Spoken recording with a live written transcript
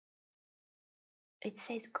It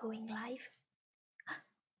says going live.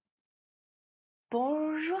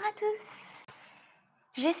 Bonjour à tous.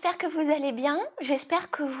 J'espère que vous allez bien.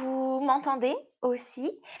 J'espère que vous m'entendez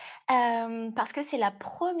aussi, parce que c'est la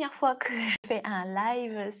première fois que je fais un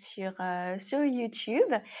live sur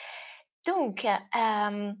YouTube. Donc,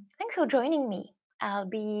 thanks for joining me. I'll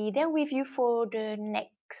be there with you for the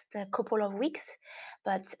next couple of weeks,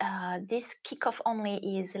 but this kickoff only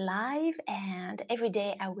is live, and every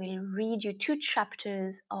day I will read you 2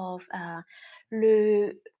 chapters of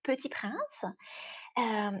Le Petit Prince,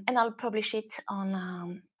 and I'll publish it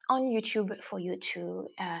on YouTube for you to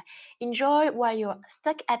enjoy while you're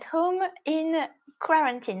stuck at home in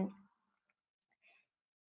quarantine.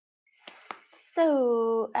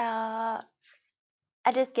 So I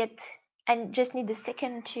just need a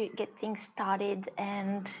second to get things started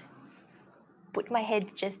and put my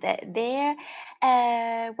head just there.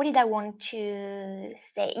 What did I want to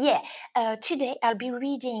say? Yeah, today I'll be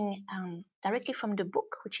reading directly from the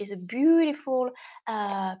book, which is a beautiful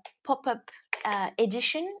pop-up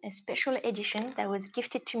edition, a special edition that was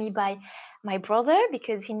gifted to me by my brother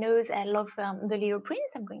because he knows I love The Little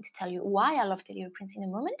Prince. I'm going to tell you why I love The Little Prince in a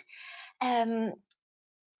moment.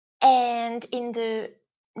 And in the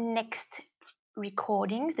next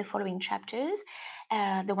recordings, the following chapters,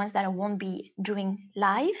 the ones that I won't be doing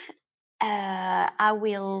live,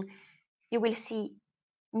 you will see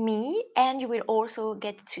me, and you will also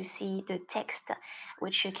get to see the text,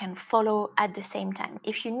 which you can follow at the same time.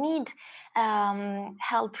 If you need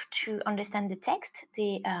help to understand the text,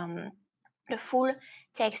 the full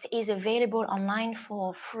text is available online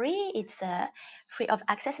for free. It's free of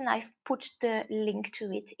access, and I've put the link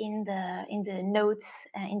to it in the notes,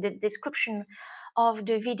 in the description of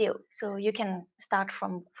the video, so you can start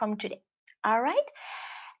from today. All right.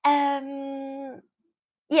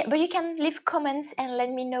 Yeah, but you can leave comments and let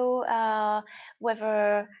me know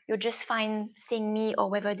whether you're just fine seeing me or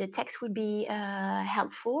whether the text would be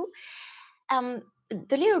helpful.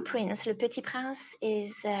 The Little Prince, Le Petit Prince,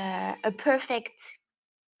 is a perfect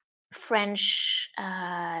French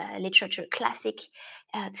literature classic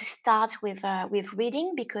to start with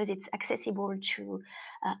reading because it's accessible to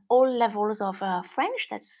all levels of French.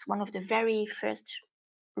 That's one of the very first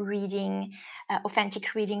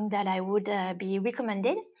authentic reading that I would be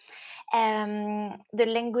recommended. The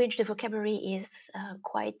language, the vocabulary is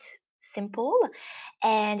quite simple,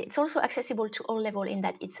 and it's also accessible to all level in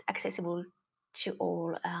that it's accessible to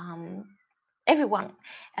all everyone,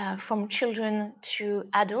 from children to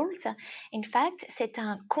adults. In fact, c'est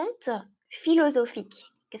un conte philosophique.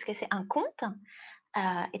 Qu'est-ce que c'est un conte?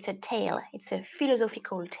 It's a tale. It's a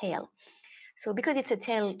philosophical tale. So because it's a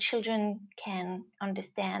tale, children can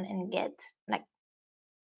understand and get like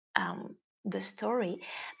the story,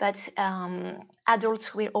 but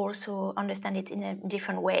adults will also understand it in a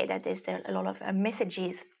different way. That there's a lot of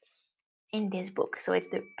messages in this book, so it's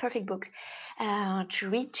the perfect book to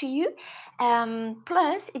read to you.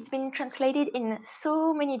 Plus, it's been translated in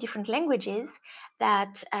so many different languages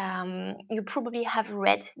that you probably have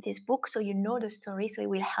read this book, so you know the story, so it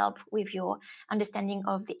will help with your understanding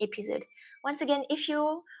of the episode. Once again,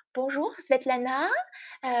 bonjour Svetlana,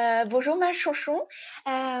 bonjour ma chouchou,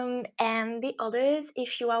 and the others,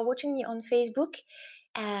 if you are watching me on Facebook,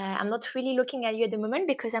 I'm not really looking at you at the moment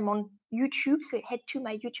because I'm on YouTube, so head to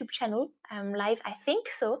my YouTube channel. I'm live, I think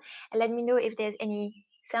so, and let me know if there's any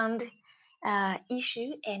sound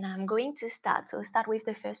issue, and I'm going to start. So start with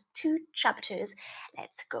the first 2 chapters.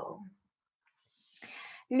 Let's go.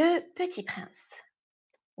 Le Petit Prince.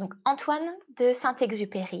 Donc Antoine de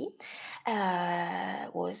Saint-Exupéry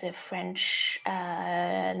was a French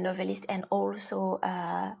novelist and also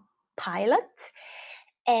a pilot.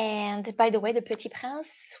 And by the way, The Petit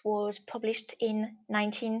Prince was published in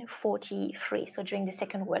 1943, so during the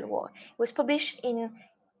Second World War. It was published in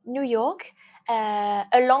New York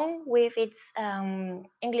along with its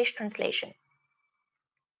English translation.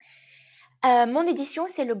 Mon édition,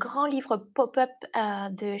 c'est le grand livre pop-up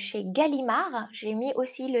de chez Gallimard. J'ai mis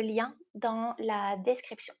aussi le lien dans la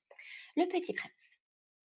description. Le Petit Prince.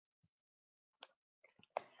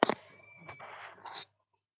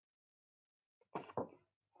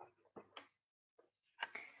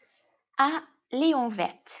 À Léon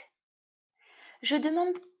Verte. Je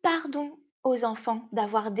demande pardon aux enfants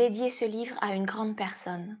d'avoir dédié ce livre à une grande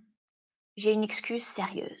personne. J'ai une excuse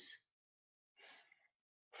sérieuse.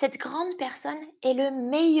 Cette grande personne est le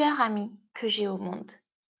meilleur ami que j'ai au monde.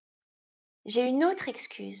 J'ai une autre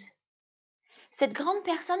excuse. Cette grande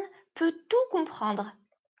personne peut tout comprendre,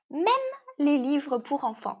 même les livres pour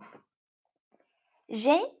enfants.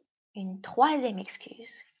 J'ai une troisième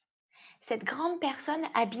excuse. Cette grande personne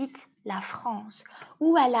habite la France,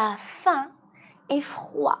 où elle a faim et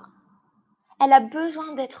froid. Elle a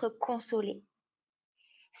besoin d'être consolée.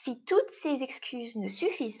 Si toutes ces excuses ne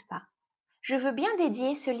suffisent pas, je veux bien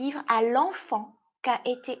dédier ce livre à l'enfant qu'a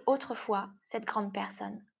été autrefois cette grande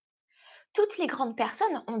personne. Toutes les grandes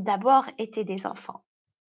personnes ont d'abord été des enfants,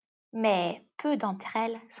 mais peu d'entre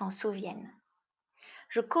elles s'en souviennent.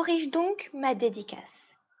 Je corrige donc ma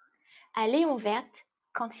dédicace à Léon Verte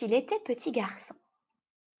quand il était petit garçon.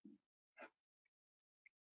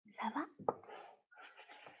 Ça va?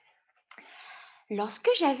 Lorsque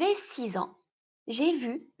j'avais 6 ans, j'ai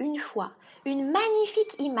vu une fois une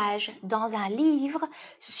magnifique image dans un livre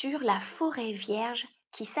sur la forêt vierge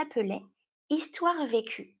qui s'appelait Histoire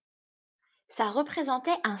vécue. Ça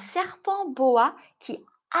représentait un serpent boa qui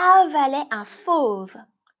avalait un fauve.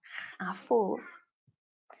 Un fauve.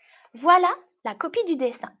 Voilà la copie du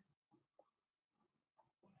dessin.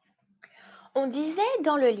 On disait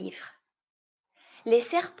dans le livre, les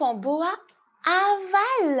serpents boa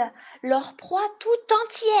avalent leur proie tout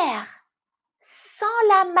entière, sans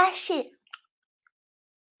la mâcher.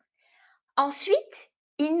 Ensuite,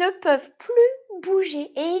 ils ne peuvent plus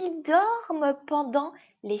bouger et ils dorment pendant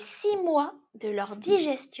les 6 mois de leur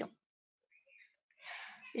digestion.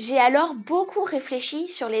 J'ai alors beaucoup réfléchi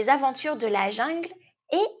sur les aventures de la jungle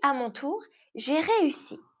et, à mon tour, j'ai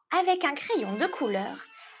réussi, avec un crayon de couleur,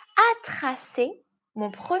 à tracer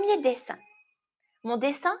mon premier dessin. Mon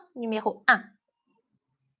dessin numéro 1.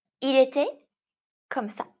 Il était comme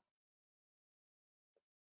ça.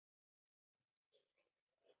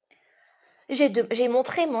 J'ai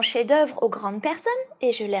montré mon chef-d'œuvre aux grandes personnes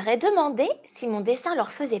et je leur ai demandé si mon dessin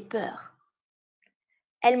leur faisait peur.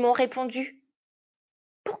 Elles m'ont répondu: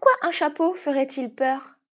 pourquoi un chapeau ferait-il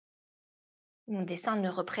peur? Mon dessin ne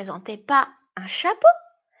représentait pas un chapeau,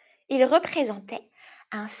 il représentait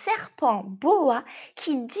un serpent boa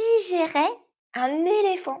qui digérait un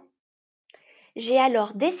éléphant. J'ai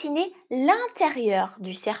alors dessiné l'intérieur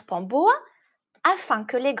du serpent boa afin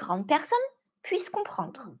que les grandes personnes puissent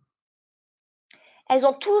comprendre. Elles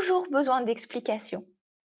ont toujours besoin d'explications.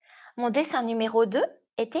 Mon dessin numéro 2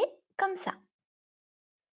 était comme ça.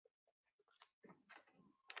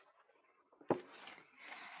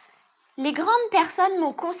 Les grandes personnes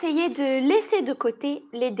m'ont conseillé de laisser de côté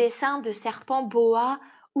les dessins de serpents boa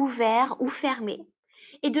ouverts ou fermés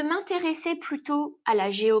et de m'intéresser plutôt à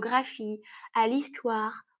la géographie, à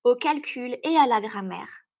l'histoire, au calcul et à la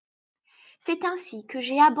grammaire. C'est ainsi que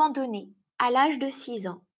j'ai abandonné, à l'âge de 6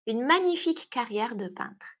 ans, une magnifique carrière de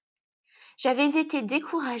peintre. J'avais été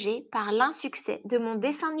découragée par l'insuccès de mon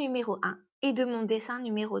dessin numéro 1 et de mon dessin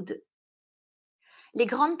numéro 2. Les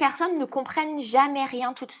grandes personnes ne comprennent jamais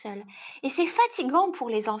rien toutes seules et c'est fatigant pour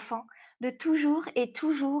les enfants de toujours et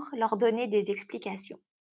toujours leur donner des explications.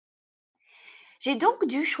 J'ai donc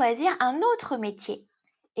dû choisir un autre métier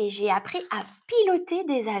et j'ai appris à piloter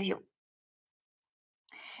des avions.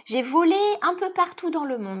 J'ai volé un peu partout dans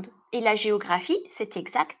le monde et la géographie, c'est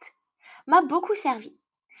exact, m'a beaucoup servi.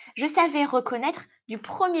 Je savais reconnaître du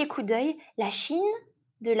premier coup d'œil la Chine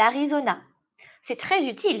de l'Arizona. C'est très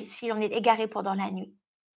utile si l'on est égaré pendant la nuit.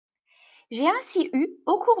 J'ai ainsi eu,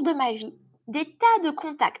 au cours de ma vie, des tas de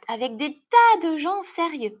contacts avec des tas de gens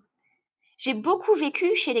sérieux. J'ai beaucoup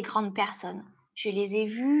vécu chez les grandes personnes. Je les ai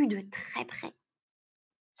vus de très près.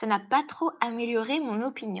 Ça n'a pas trop amélioré mon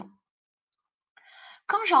opinion.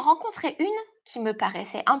 Quand j'en rencontrais une qui me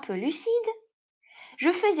paraissait un peu lucide,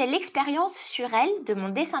 je faisais l'expérience sur elle de mon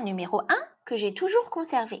dessin numéro 1 que j'ai toujours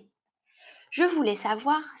conservé. Je voulais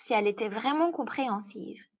savoir si elle était vraiment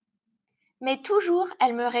compréhensive. Mais toujours,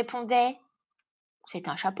 elle me répondait: c'est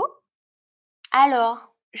un chapeau.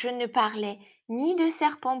 Alors, je ne parlais ni de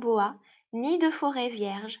serpent boa, ni de forêt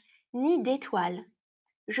vierge, ni d'étoiles.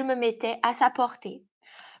 Je me mettais à sa portée.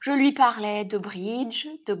 Je lui parlais de bridge,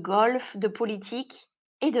 de golf, de politique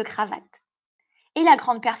et de cravate. Et la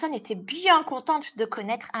grande personne était bien contente de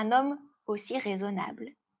connaître un homme aussi raisonnable.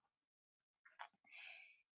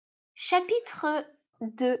 Chapitre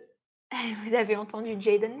 2. Vous avez entendu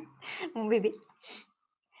Jaden, mon bébé.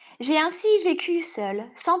 J'ai ainsi vécu seule,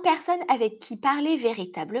 sans personne avec qui parler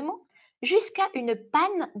véritablement, jusqu'à une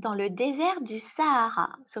panne dans le désert du Sahara.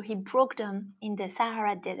 So he broke down in the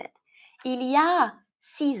Sahara Desert. Il y a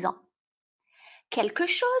 6 ans. Quelque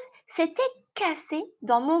chose s'était cassé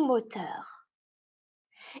dans mon moteur.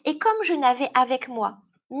 Et comme je n'avais avec moi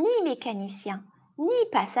ni mécanicien, ni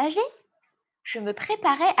passager, je me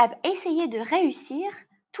préparais à essayer de réussir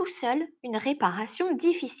tout seul une réparation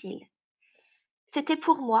difficile. C'était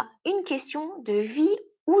pour moi une question de vie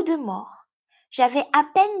ou de mort. J'avais à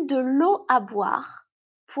peine de l'eau à boire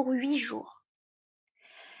pour 8 jours.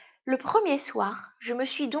 Le premier soir, je me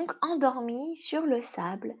suis donc endormie sur le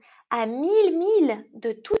sable, à 1000 milles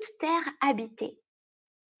de toute terre habitée.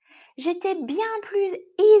 J'étais bien plus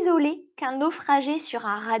isolée qu'un naufragé sur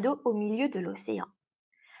un radeau au milieu de l'océan.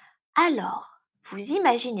 Alors, vous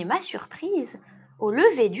imaginez ma surprise au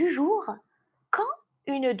lever du jour quand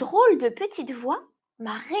une drôle de petite voix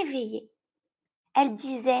m'a réveillée. Elle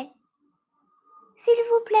disait: S'il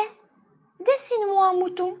vous plaît, dessine-moi un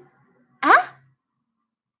mouton. Hein?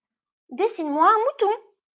 Dessine-moi un mouton.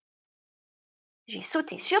 J'ai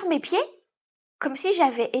sauté sur mes pieds comme si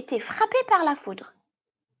j'avais été frappée par la foudre.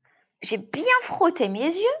 J'ai bien frotté mes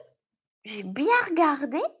yeux, j'ai bien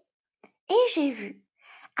regardé et j'ai vu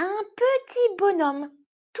un petit bonhomme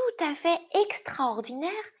tout à fait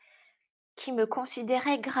extraordinaire qui me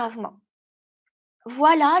considérait gravement.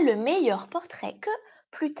 Voilà le meilleur portrait que,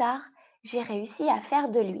 plus tard, j'ai réussi à faire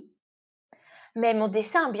de lui. Mais mon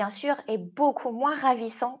dessin, bien sûr, est beaucoup moins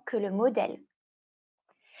ravissant que le modèle.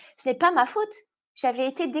 Ce n'est pas ma faute. J'avais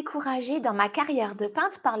été découragée dans ma carrière de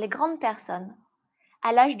peintre par les grandes personnes,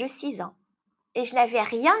 à l'âge de 6 ans, et je n'avais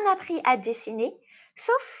rien appris à dessiner,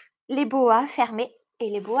 sauf les boas fermés et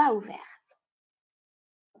les boas ouverts.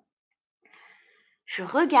 Je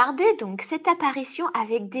regardais donc cette apparition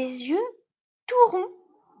avec des yeux tout ronds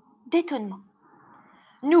d'étonnement.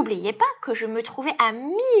 N'oubliez pas que je me trouvais à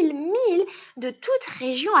 1000 milles de toute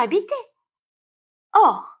région habitée.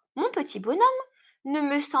 Or, mon petit bonhomme ne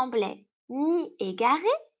me semblait ni égaré,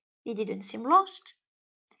 he didn't seem lost,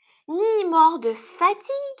 ni mort de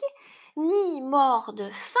fatigue, ni mort de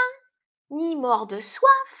faim, ni mort de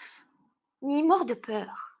soif, ni mort de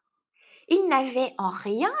peur. Il n'avait en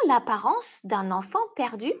rien l'apparence d'un enfant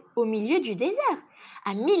perdu au milieu du désert,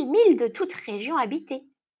 à 1000 milles de toute région habitée.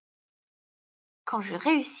 Quand je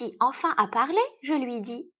réussis enfin à parler, je lui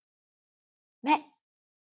dis: Mais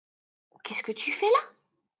qu'est-ce que tu fais là?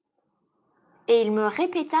 Et il me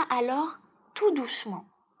répéta alors tout doucement,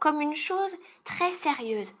 comme une chose très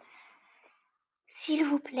sérieuse: S'il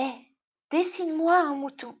vous plaît, dessine-moi un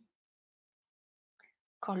mouton.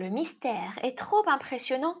 Quand le mystère est trop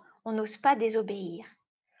impressionnant, on n'ose pas désobéir.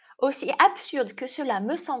 Aussi absurde que cela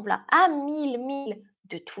me sembla à 1000 milles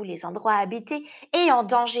de tous les endroits habités et en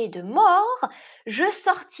danger de mort, je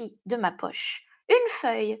sortis de ma poche une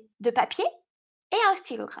feuille de papier et un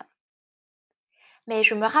stylographe. Mais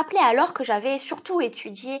je me rappelais alors que j'avais surtout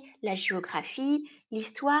étudié la géographie,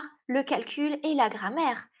 l'histoire, le calcul et la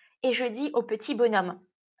grammaire, et je dis au petit bonhomme,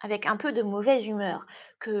 avec un peu de mauvaise humeur,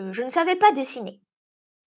 que je ne savais pas dessiner.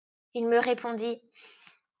 Il me répondit: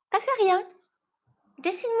 T'as fait rien,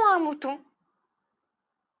 dessine-moi un mouton.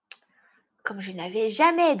 Comme je n'avais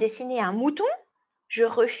jamais dessiné un mouton, je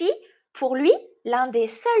refis pour lui l'un des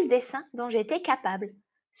seuls dessins dont j'étais capable,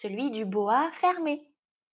 celui du boa fermé.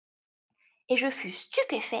 Et je fus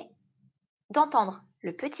stupéfait d'entendre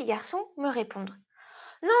le petit garçon me répondre: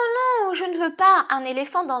 Non, non, je ne veux pas un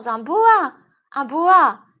éléphant dans un boa. Un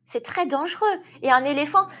boa, c'est très dangereux, et un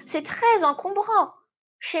éléphant, c'est très encombrant.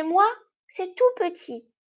 Chez moi, c'est tout petit.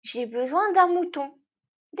 J'ai besoin d'un mouton.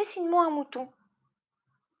 Dessine-moi un mouton.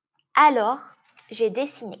 Alors, j'ai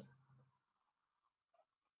dessiné.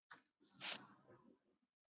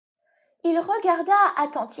 Il regarda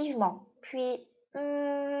attentivement, puis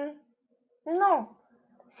non,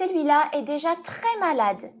 celui-là est déjà très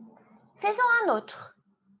malade. Faisons un autre.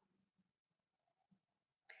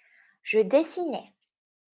 Je dessinais.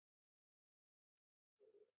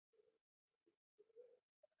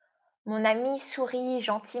 Mon ami sourit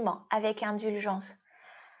gentiment, avec indulgence.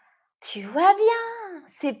 Tu vois bien,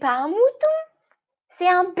 c'est pas un mouton, c'est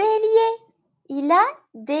un bélier. Il a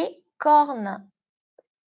des cornes.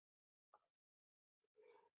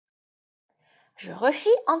 Je refis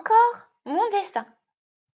encore mon dessin.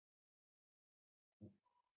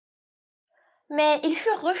 Mais il fut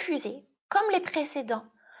refusé, comme les précédents.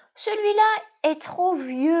 Celui-là est trop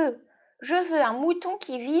vieux. Je veux un mouton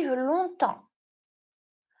qui vive longtemps.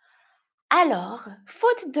 Alors,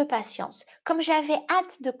 faute de patience, comme j'avais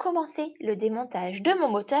hâte de commencer le démontage de mon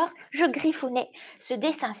moteur, je griffonnais ce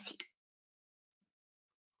dessin-ci.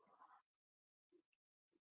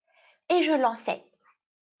 Et je lançais.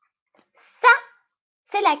 Ça,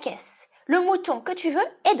 c'est la caisse. Le mouton que tu veux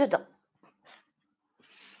est dedans.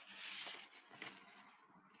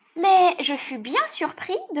 Mais je fus bien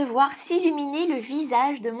surpris de voir s'illuminer le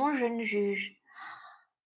visage de mon jeune juge.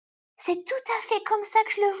 C'est tout à fait comme ça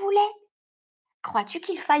que je le voulais. Crois-tu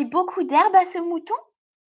qu'il faille beaucoup d'herbe à ce mouton?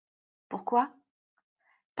 Pourquoi?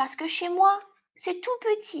 Parce que chez moi, c'est tout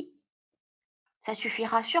petit. Ça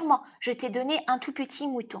suffira sûrement, je t'ai donné un tout petit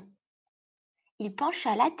mouton. Il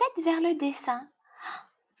pencha la tête vers le dessin.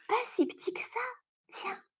 Pas si petit que ça.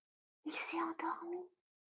 Tiens, Il s'est endormi.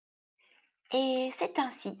 Et c'est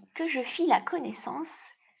ainsi que je fis la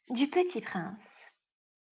connaissance du Petit Prince.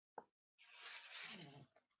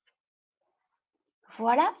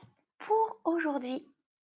 Voilà pour aujourd'hui.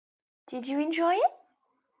 Did you enjoy it?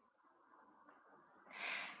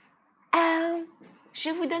 Euh, je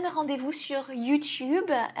vous donne rendez-vous sur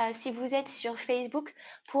YouTube, si vous êtes sur Facebook,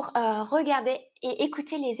 pour regarder et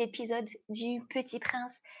écouter les épisodes du Petit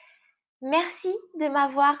Prince. Merci de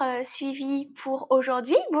m'avoir suivi pour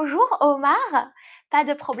aujourd'hui. Bonjour Omar, pas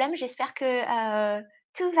de problème, j'espère que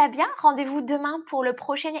tout va bien. Rendez-vous demain pour le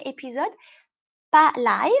prochain épisode. Pas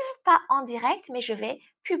live, pas en direct, mais je vais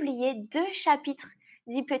publier 2 chapitres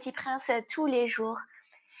du Petit Prince tous les jours.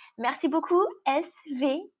 Merci beaucoup,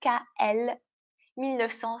 SVKL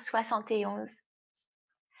 1971.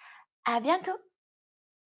 À bientôt.